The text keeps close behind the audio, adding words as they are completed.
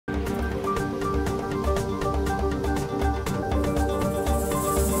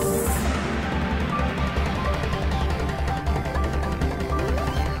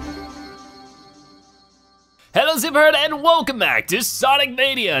Hello Zebratastic and welcome back to Sonic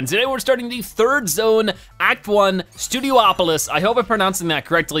Mania. And today we're starting the third zone, Act 1, Studiopolis. I hope I'm pronouncing that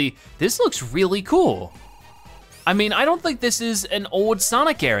correctly. This looks really cool. I mean, I don't think this is an old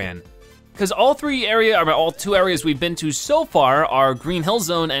Sonic area, because all two areas we've been to so far are Green Hill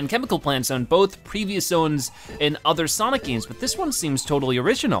Zone and Chemical Plant Zone, both previous zones in other Sonic games, but this one seems totally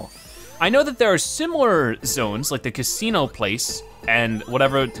original. I know that there are similar zones, like the Casino Place, and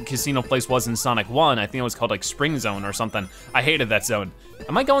whatever the Casino Place was in Sonic 1, I think it was called like Spring Zone or something. I hated that zone.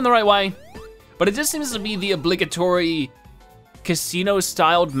 Am I going the right way? But it just seems to be the obligatory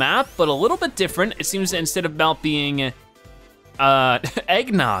casino-styled map, but a little bit different. It seems instead of about being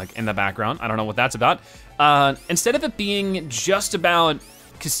eggnog in the background, I don't know what that's about. Instead of it being just about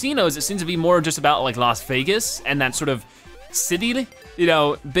casinos, it seems to be more just about like Las Vegas and that sort of city, you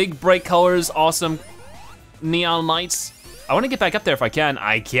know, big bright colors, awesome neon lights. I wanna get back up there if I can.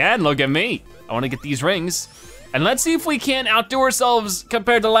 I can, look at me. I wanna get these rings. And let's see if we can outdo ourselves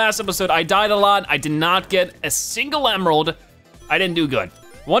compared to last episode. I died a lot, I did not get a single emerald. I didn't do good.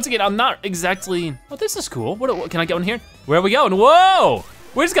 Once again, I'm not exactly, oh, this is cool. What can I go in here? Where are we going? Whoa!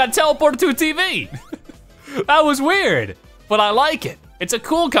 We just got teleported to a TV. That was weird, but I like it. It's a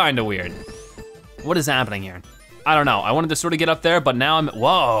cool kind of weird. What is happening here? I don't know, I wanted to sort of get up there, but now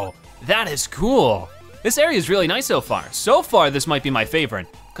whoa, that is cool. This area is really nice so far. So far, this might be my favorite,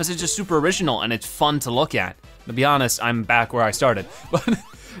 because it's just super original and it's fun to look at. To be honest, I'm back where I started. But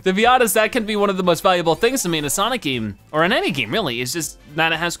to be honest, that can be one of the most valuable things to me in a Sonic game, or in any game really, is just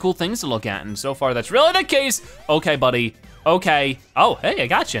that it has cool things to look at, and so far that's really the case. Okay, buddy, okay. Oh, hey, I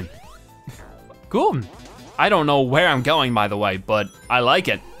got you. Cool. I don't know where I'm going, by the way, but I like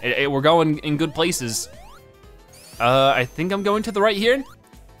it. We're going in good places. I think I'm going to the right here.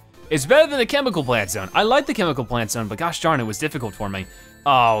 It's better than the Chemical Plant Zone. I like the Chemical Plant Zone, but gosh darn, it was difficult for me.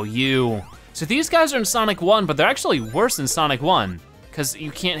 Oh, you. So these guys are in Sonic 1, but they're actually worse than Sonic 1, because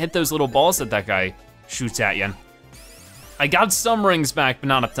you can't hit those little balls that guy shoots at you. I got some rings back, but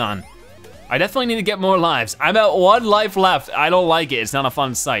not a ton. I definitely need to get more lives. I'm at 1 life left. I don't like it, it's not a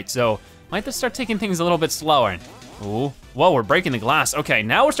fun sight, so might have to start taking things a little bit slower. Ooh, whoa, we're breaking the glass. Okay,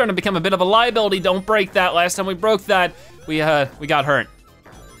 now we're starting to become a bit of a liability. Don't break that. Last time we broke that, we got hurt.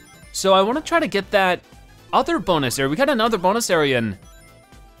 So I wanna try to get that other bonus area. We got another bonus area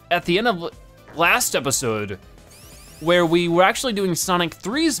at the end of last episode where we were actually doing Sonic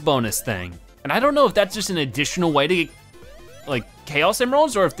 3's bonus thing. And I don't know if that's just an additional way to get like Chaos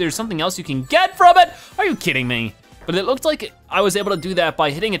Emeralds or if there's something else you can get from it. Are you kidding me? But it looked like I was able to do that by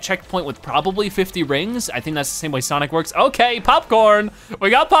hitting a checkpoint with probably 50 rings. I think that's the same way Sonic works. Okay, popcorn. We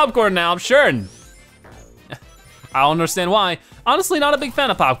got popcorn now, I'm sure. I don't understand why. Honestly, not a big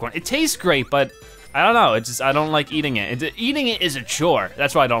fan of popcorn. It tastes great, but I don't know, I don't like eating it. Eating it is a chore.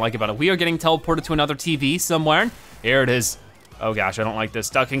 That's what I don't like about it. We are getting teleported to another TV somewhere. Here it is. Oh gosh, I don't like this.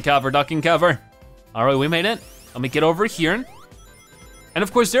 Duck and cover, duck and cover. All right, we made it. Let me get over here. And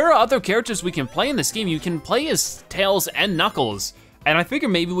of course, there are other characters we can play in this game. You can play as Tails and Knuckles. And I figure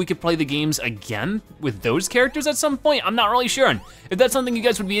maybe we could play the games again with those characters at some point. I'm not really sure. If that's something you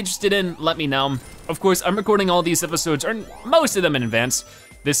guys would be interested in, let me know. Of course, I'm recording all these episodes, or most of them in advance.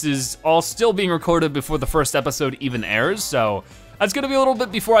 This is all still being recorded before the first episode even airs, so that's gonna be a little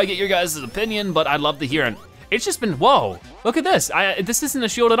bit before I get your guys' opinion, but I'd love to hear it. It's just been, whoa, look at this. This isn't a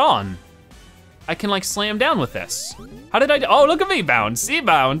shield at all. I can like slam down with this. How did I do? Oh, look at me, bounce,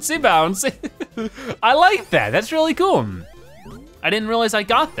 bounce, bounce. I like that, that's really cool. I didn't realize I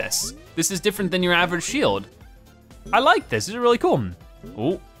got this. This is different than your average shield. I like this, this is really cool.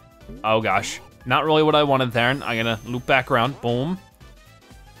 Ooh, oh gosh. Not really what I wanted there. I'm gonna loop back around, boom.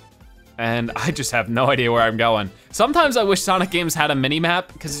 And I just have no idea where I'm going. Sometimes I wish Sonic games had a mini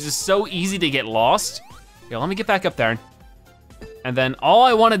map because it's just so easy to get lost. Here, let me get back up there. And then all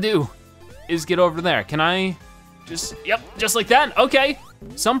I wanna do is get over there. Can I just, yep, just like that, okay.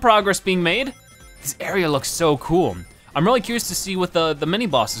 Some progress being made. This area looks so cool. I'm really curious to see what the mini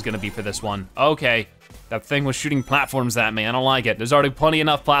boss is gonna be for this one. Okay, that thing was shooting platforms at me, I don't like it. There's already plenty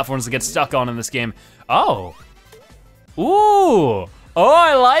enough platforms to get stuck on in this game. Oh, ooh. Oh,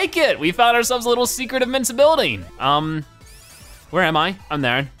 I like it. We found ourselves a little secret invincibility. Where am I? I'm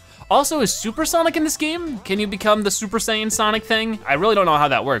there. Also, is Super Sonic in this game? Can you become the Super Saiyan Sonic thing? I really don't know how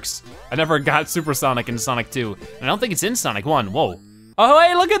that works. I never got Super Sonic in Sonic 2. And I don't think it's in Sonic 1, whoa. Oh,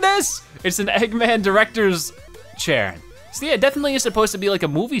 hey, look at this. It's an Eggman director's chair. So yeah, it definitely is supposed to be like a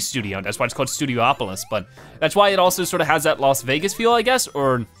movie studio. That's why it's called Studiopolis, but that's why it also sort of has that Las Vegas feel, I guess,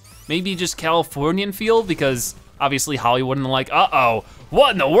 or maybe just Californian feel, because obviously Hollywood and like, uh-oh,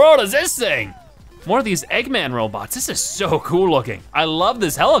 what in the world is this thing? More of these Eggman robots. This is so cool looking. I love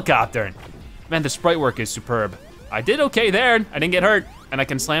this helicopter. Man, the sprite work is superb. I did okay there. I didn't get hurt. And I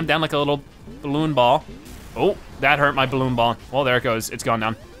can slam down like a little balloon ball. Oh, that hurt my balloon ball. Well, there it goes, it's gone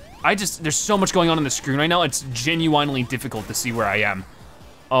down. There's so much going on the screen right now, it's genuinely difficult to see where I am.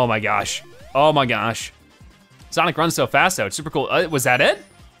 Oh my gosh, oh my gosh. Sonic runs so fast though, it's super cool. Was that it?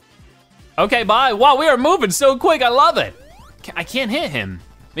 Okay, bye. Wow, we are moving so quick, I love it. I can't hit him.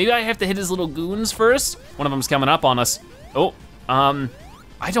 Maybe I have to hit his little goons first? One of them's coming up on us. Oh,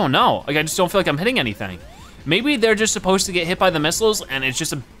 I don't know. Like, I just don't feel like I'm hitting anything. Maybe they're just supposed to get hit by the missiles and it's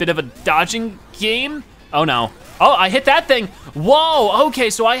just a bit of a dodging game? Oh no. Oh, I hit that thing. Whoa, okay,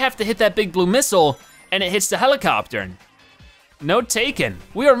 so I have to hit that big blue missile and it hits the helicopter. Note taken.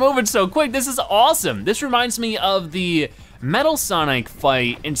 We are moving so quick, this is awesome. This reminds me of the Metal Sonic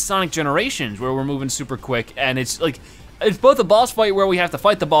fight in Sonic Generations where we're moving super quick and it's both a boss fight where we have to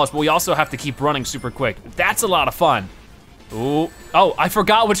fight the boss, but we also have to keep running super quick. That's a lot of fun. Ooh, oh, I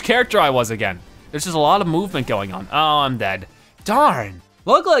forgot which character I was again. There's just a lot of movement going on. Oh, I'm dead. Darn.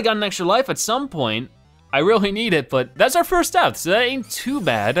 Luckily I got an extra life at some point. I really need it, but that's our first death, so that ain't too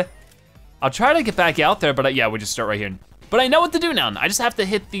bad. I'll try to get back out there, but yeah, we just start right here. But I know what to do now. I just have to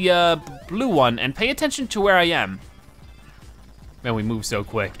hit the blue one and pay attention to where I am. Man, we move so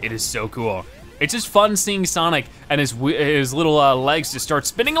quick. It is so cool. It's just fun seeing Sonic and his little legs just start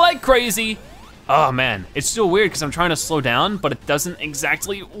spinning like crazy. Oh man, it's still weird because I'm trying to slow down, but it doesn't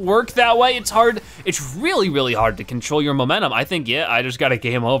exactly work that way. It's hard, it's really, really hard to control your momentum. I think, yeah, I just got a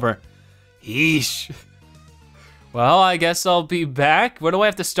game over. Yeesh. Well, I guess I'll be back. Where do I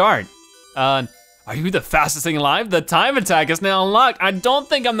have to start? Are you the fastest thing alive? The time attack is now unlocked. I don't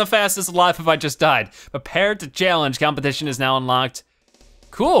think I'm the fastest alive if I just died. Prepare to challenge, competition is now unlocked.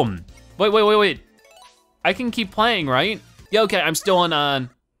 Cool. Wait. I can keep playing, right? Yeah, okay, I'm still on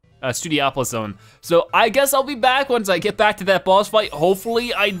Studiopolis Zone. So I guess I'll be back once I get back to that boss fight.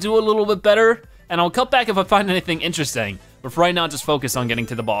 Hopefully I do a little bit better and I'll cut back if I find anything interesting. But for right now, just focus on getting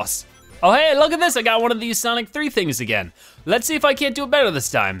to the boss. Oh hey, look at this, I got one of these Sonic 3 things again. Let's see if I can't do it better this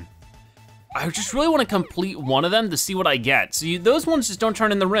time. I just really wanna complete one of them to see what I get. So those ones just don't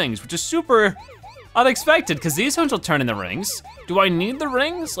turn in the rings, which is super unexpected, because these ones will turn in the rings. Do I need the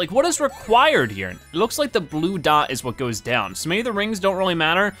rings? Like, what is required here? It looks like the blue dot is what goes down, so maybe the rings don't really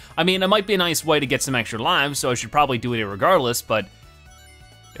matter. I mean, it might be a nice way to get some extra lives, so I should probably do it regardless, but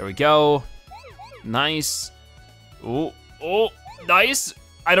there we go. Nice. Oh, nice.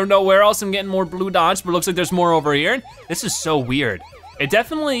 I don't know where else I'm getting more blue dots, but it looks like there's more over here. This is so weird. It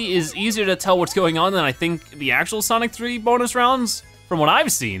definitely is easier to tell what's going on than I think the actual Sonic 3 bonus rounds from what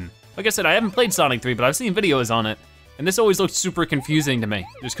I've seen. Like I said, I haven't played Sonic 3, but I've seen videos on it, and this always looked super confusing to me.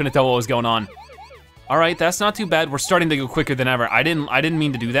 Just couldn't tell what was going on. All right, that's not too bad. We're starting to go quicker than ever. I didn't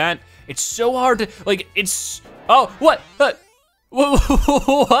mean to do that. It's so hard to, like, it's, oh, what? What?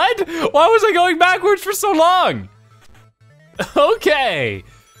 Why was I going backwards for so long? Okay.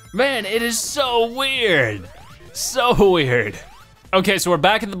 Man, it is so weird. So weird. Okay, so we're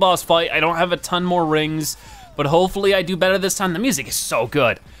back at the boss fight. I don't have a ton more rings, but hopefully I do better this time. The music is so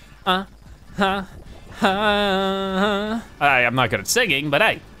good. I'm not good at singing, but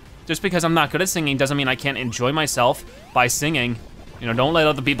hey, just because I'm not good at singing doesn't mean I can't enjoy myself by singing. You know, don't let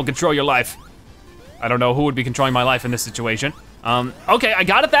other people control your life. I don't know who would be controlling my life in this situation. Okay, I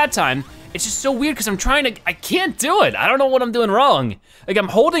got it that time. It's just so weird because I can't do it. I don't know what I'm doing wrong. Like, I'm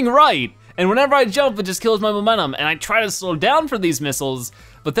holding right, and whenever I jump, it just kills my momentum, and I try to slow down for these missiles,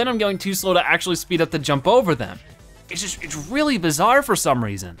 but then I'm going too slow to actually speed up to jump over them. It's really bizarre for some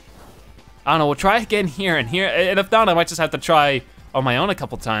reason. I don't know, we'll try again here, and if not, I might just have to try on my own a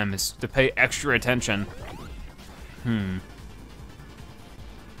couple times to pay extra attention.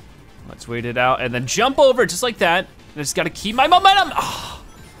 Let's wait it out, and then jump over just like that. I just gotta keep my momentum. Oh,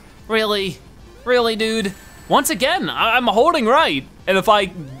 really? Really, dude? Once again, I'm holding right, and if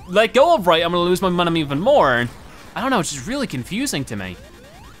I let go of right, I'm gonna lose my momentum even more. I don't know, it's just really confusing to me.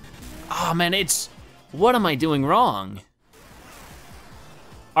 Oh man, what am I doing wrong?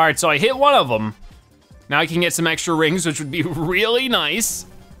 All right, so I hit one of them. Now I can get some extra rings, which would be really nice.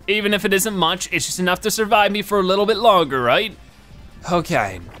 Even if it isn't much, it's just enough to survive me for a little bit longer, right?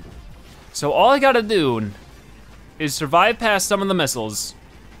 Okay, so all I gotta do is survive past some of the missiles.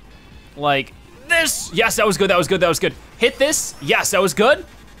 Like this, yes, that was good, that was good, that was good. Hit this, yes, that was good.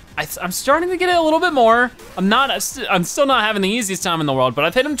 I'm starting to get it a little bit more. I'm still not having the easiest time in the world, but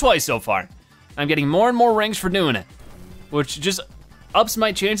I've hit him twice so far. I'm getting more and more rings for doing it, which just ups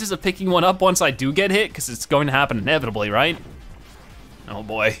my chances of picking one up once I do get hit, because it's going to happen inevitably, right? Oh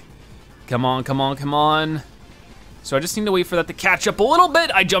boy, come on, come on, come on. So I just need to wait for that to catch up a little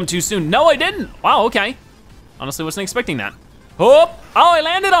bit. I jumped too soon. No, I didn't. Wow, okay. Honestly, wasn't expecting that. Oh, Oh, I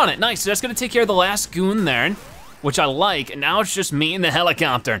landed on it, nice. So that's gonna take care of the last goon there, which I like, and now it's just me and the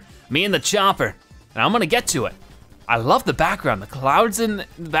helicopter, me and the chopper, and I'm gonna get to it. I love the background, the clouds in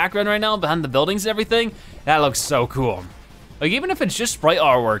the background right now, behind the buildings and everything. That looks so cool. Like, even if it's just sprite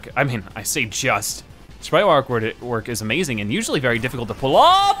artwork, I mean, I say just, sprite artwork is amazing and usually very difficult to pull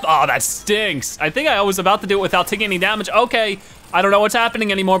off. Oh, that stinks. I think I was about to do it without taking any damage. Okay, I don't know what's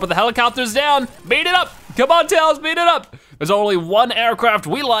happening anymore, but the helicopter's down. Beat it up, come on, Tails, beat it up. There's only one aircraft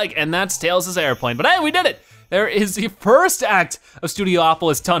we like, and that's Tails' airplane, but hey, we did it. There is the first act of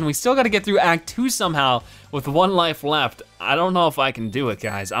Studiopolis done. We still gotta get through Act 2 somehow with 1 life left. I don't know if I can do it,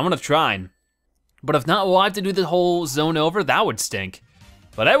 guys. I'm gonna try. But if not, we'll have to do the whole zone over. That would stink.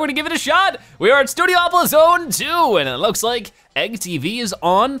 But hey, we're gonna give it a shot. We are at Studiopolis Zone 2, and it looks like Egg TV is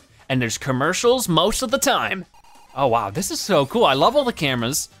on, and there's commercials most of the time. Oh wow, this is so cool. I love all the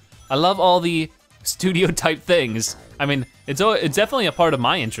cameras. I love all the studio type things. I mean, it's definitely a part of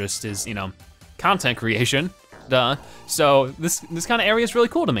my interest is, you know, content creation, duh. So this kind of area is really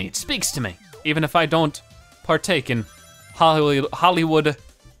cool to me. It speaks to me, even if I don't partake in Hollywood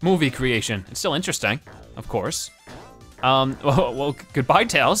movie creation. It's still interesting, of course. Well, goodbye,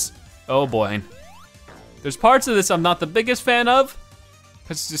 Tails. Oh boy. There's parts of this I'm not the biggest fan of,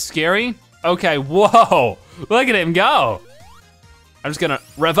 because it's just scary. Okay, whoa, look at him go. I'm just gonna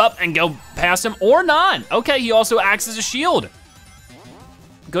rev up and go past him, or not. Okay, he also acts as a shield.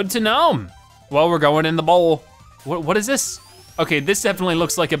 Good to know. Well, we're going in the bowl. What is this? Okay, this definitely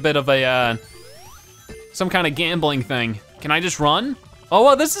looks like a bit of a, some kind of gambling thing. Can I just run? Oh,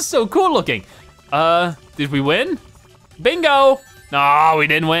 wow, this is so cool looking. Did we win? Bingo! No, we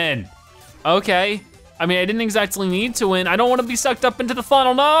didn't win. Okay, I mean, I didn't exactly need to win. I don't wanna be sucked up into the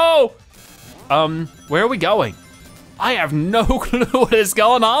funnel, no! Where are we going? I have no clue what is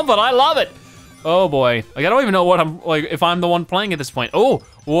going on, but I love it. Oh boy, like I don't even know what I'm, like if I'm the one playing at this point. Oh,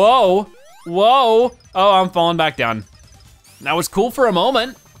 whoa, whoa. Oh, I'm falling back down. That was cool for a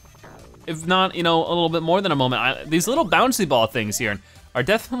moment. If not, you know, a little bit more than a moment. These little bouncy ball things here are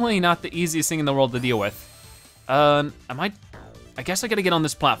definitely not the easiest thing in the world to deal with. I guess I gotta get on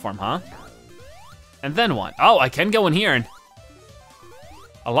this platform, huh? And then what? Oh, I can go in here and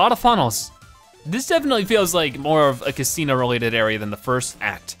a lot of funnels. This definitely feels like more of a casino related area than the first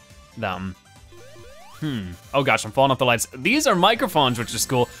act. Oh gosh, I'm falling off the lights. These are microphones, which is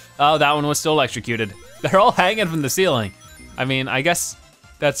cool. Oh, that one was still electrocuted. They're all hanging from the ceiling. I mean, I guess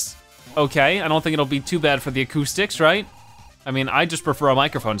that's okay. I don't think it'll be too bad for the acoustics, right? I mean, I just prefer a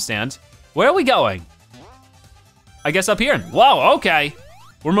microphone stand. Where are we going? I guess up here. Whoa, okay.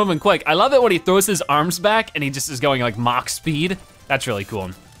 We're moving quick. I love it when he throws his arms back and he just is going like Mach speed. That's really cool.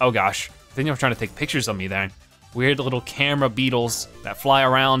 Oh gosh, I think they were trying to take pictures of me there. Weird little camera beetles that fly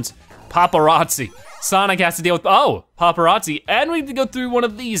around. Paparazzi. Sonic has to deal with, oh, paparazzi, and we need to go through one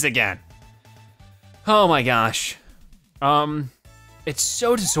of these again. Oh my gosh. It's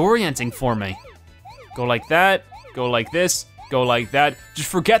so disorienting for me. Go like that, go like this, go like that. Just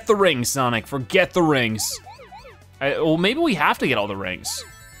forget the rings, Sonic, forget the rings. Well, maybe we have to get all the rings.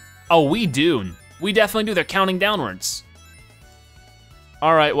 Oh, we do. We definitely do, they're counting downwards.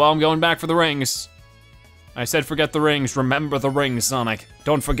 All right, well, I'm going back for the rings. I said forget the rings, remember the rings, Sonic.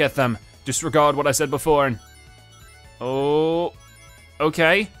 Don't forget them, disregard what I said before. Oh,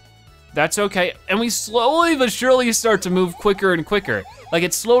 okay, that's okay. And we slowly but surely start to move quicker and quicker. Like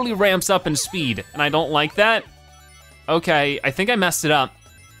it slowly ramps up in speed, and I don't like that. Okay, I think I messed it up.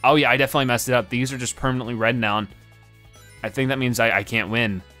 Oh yeah, I definitely messed it up. These are just permanently red now. I think that means I can't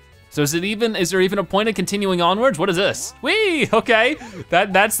win. So is there even a point of continuing onwards? What is this? Whee, okay,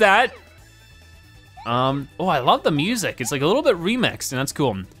 that's that. Oh, I love the music. It's like a little bit remixed and that's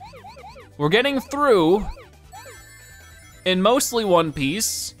cool. We're getting through in mostly one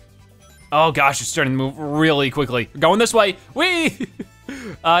piece. Oh gosh, it's starting to move really quickly. We're going this way, whee!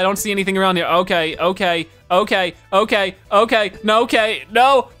 I don't see anything around here. Okay, okay, okay, okay, okay, no, okay,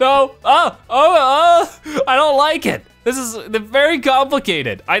 no, no, I don't like it. This is very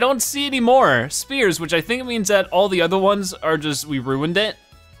complicated. I don't see any more spears, which I think means that all the other ones are just, we ruined it.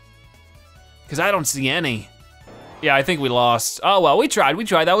 Because I don't see any. Yeah, I think we lost. Oh well, we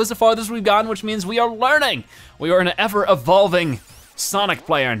tried. That was the farthest we've gone, which means we are learning. We are an ever evolving Sonic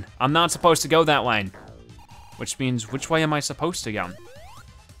player. And I'm not supposed to go that way. Which means, which way am I supposed to go?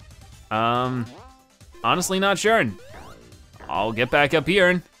 Honestly not sure. I'll get back up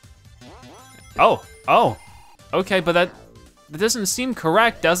here. Oh, okay, but that doesn't seem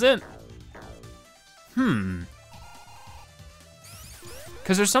correct, does it? Because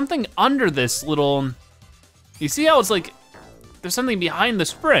there's something under this little, you see how it's like, there's something behind the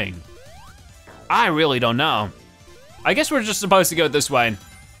spring? I really don't know. I guess we're just supposed to go this way.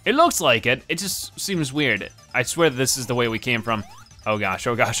 It looks like it. It just seems weird. I swear this is the way we came from. Oh gosh,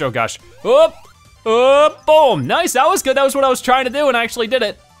 oh gosh, oh gosh. Oop, oop, boom. Nice, that was good. That was what I was trying to do and I actually did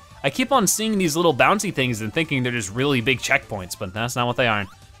it. I keep on seeing these little bouncy things and thinking they're just really big checkpoints, but that's not what they are.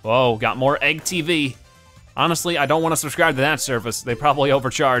 Whoa, got more Egg TV. Honestly, I don't want to subscribe to that service. They probably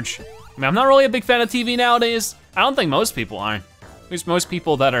overcharge. I mean, I'm not really a big fan of TV nowadays. I don't think most people are. At least most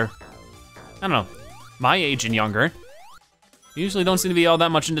people that are, I don't know, my age and younger, usually don't seem to be all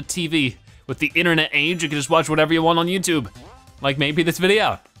that much into TV. With the internet age, you can just watch whatever you want on YouTube. Like maybe this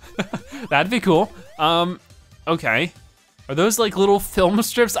video. That'd be cool. Okay. Are those like little film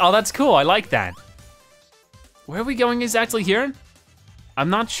strips? Oh, that's cool, I like that. Where are we going exactly here? I'm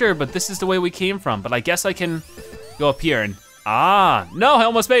not sure, but this is the way we came from, but I guess I can go up here and, no, I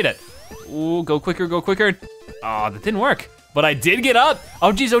almost made it. Ooh, go quicker, go quicker. Oh, that didn't work, but I did get up.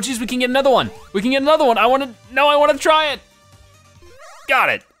 Oh geez, we can get another one. We can get another one. I wanna try it. Got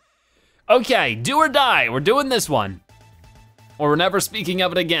it. Okay, do or die, we're doing this one. Or we're never speaking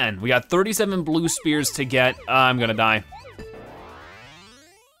of it again. We got 37 blue spears to get. I'm gonna die.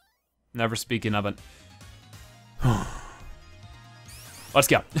 Never speaking of it. Let's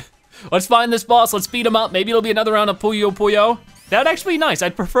go. Let's find this boss, let's beat him up. Maybe it'll be another round of Puyo Puyo. That'd actually be nice,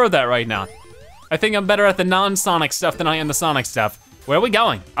 I'd prefer that right now. I think I'm better at the non-Sonic stuff than I am the Sonic stuff. Where are we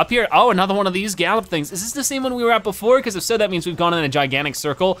going? Up here, oh, another one of these gallop things. Is this the same one we were at before? Because if so, that means we've gone in a gigantic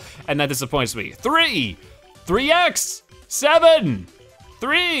circle, and that disappoints me. 3x, 7,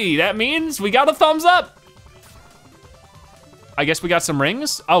 3. That means we got a thumbs up. I guess we got some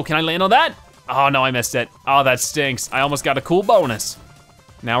rings. Oh, can I land on that? Oh no, I missed it. Oh, that stinks. I almost got a cool bonus.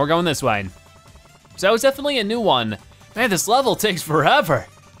 Now we're going this way. So that was definitely a new one. Man, this level takes forever,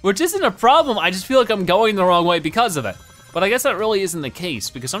 which isn't a problem. I just feel like I'm going the wrong way because of it. But I guess that really isn't the case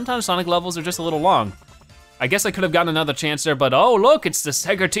because sometimes Sonic levels are just a little long. I guess I could have gotten another chance there, but oh look, it's the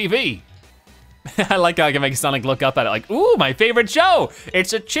Sega TV. I like how I can make Sonic look up at it like, ooh, my favorite show.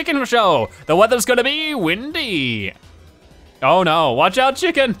 It's a chicken show. The weather's gonna be windy. Oh no, watch out,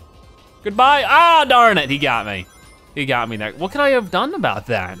 chicken. Goodbye, ah, darn it, he got me. He got me there. What could I have done about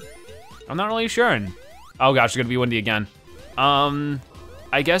that? I'm not really sure. Oh gosh, it's gonna be windy again.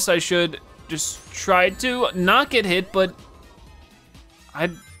 I guess I should just try to not get hit, but I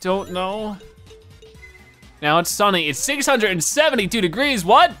don't know. Now it's sunny, it's 672 degrees,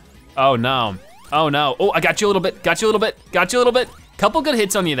 what? Oh no, oh no. Oh, I got you a little bit, got you a little bit, got you a little bit. Couple good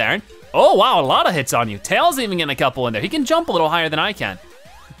hits on you there. Oh wow, a lot of hits on you. Tails even getting a couple in there. He can jump a little higher than I can.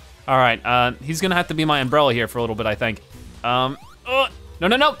 All right, he's gonna have to be my umbrella here for a little bit, I think. No, no,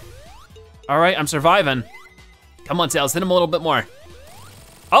 no. All right, I'm surviving. Come on, Tails, hit him a little bit more.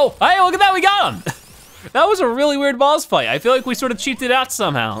 Oh, hey, look at that, we got him. That was a really weird boss fight. I feel like we sort of cheated out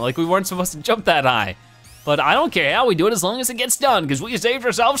somehow, like we weren't supposed to jump that high. But I don't care how we do it as long as it gets done, because we saved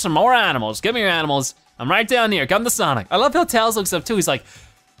ourselves some more animals. Give me your animals. I'm right down here, come to Sonic. I love how Tails looks up too, he's like,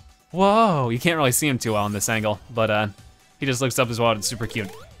 whoa, you can't really see him too well in this angle, but he just looks up as well, and it's super cute.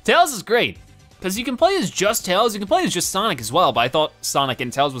 Tails is great, because you can play as just Tails, you can play as just Sonic as well, but I thought Sonic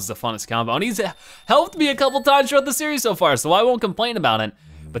and Tails was the funnest combo, and he's helped me a couple times throughout the series so far, so I won't complain about it.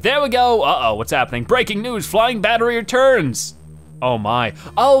 But there we go, uh-oh, what's happening? Breaking news, flying battery returns. Oh my,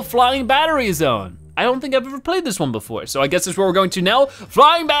 oh, flying battery zone. I don't think I've ever played this one before, so I guess that's where we're going to now.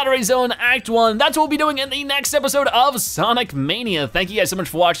 Flying Battery Zone, Act 1. That's what we'll be doing in the next episode of Sonic Mania. Thank you guys so much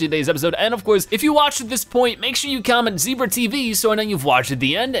for watching today's episode, and of course, if you watched at this point, make sure you comment Zebra TV so I know you've watched at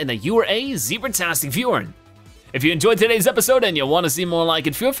the end and that you are a Zebratastic viewer. If you enjoyed today's episode and you want to see more like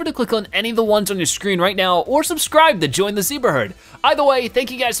it, feel free to click on any of the ones on your screen right now or subscribe to join the Zebra Herd. Either way,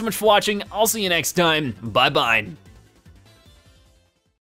 thank you guys so much for watching. I'll see you next time. Bye-bye.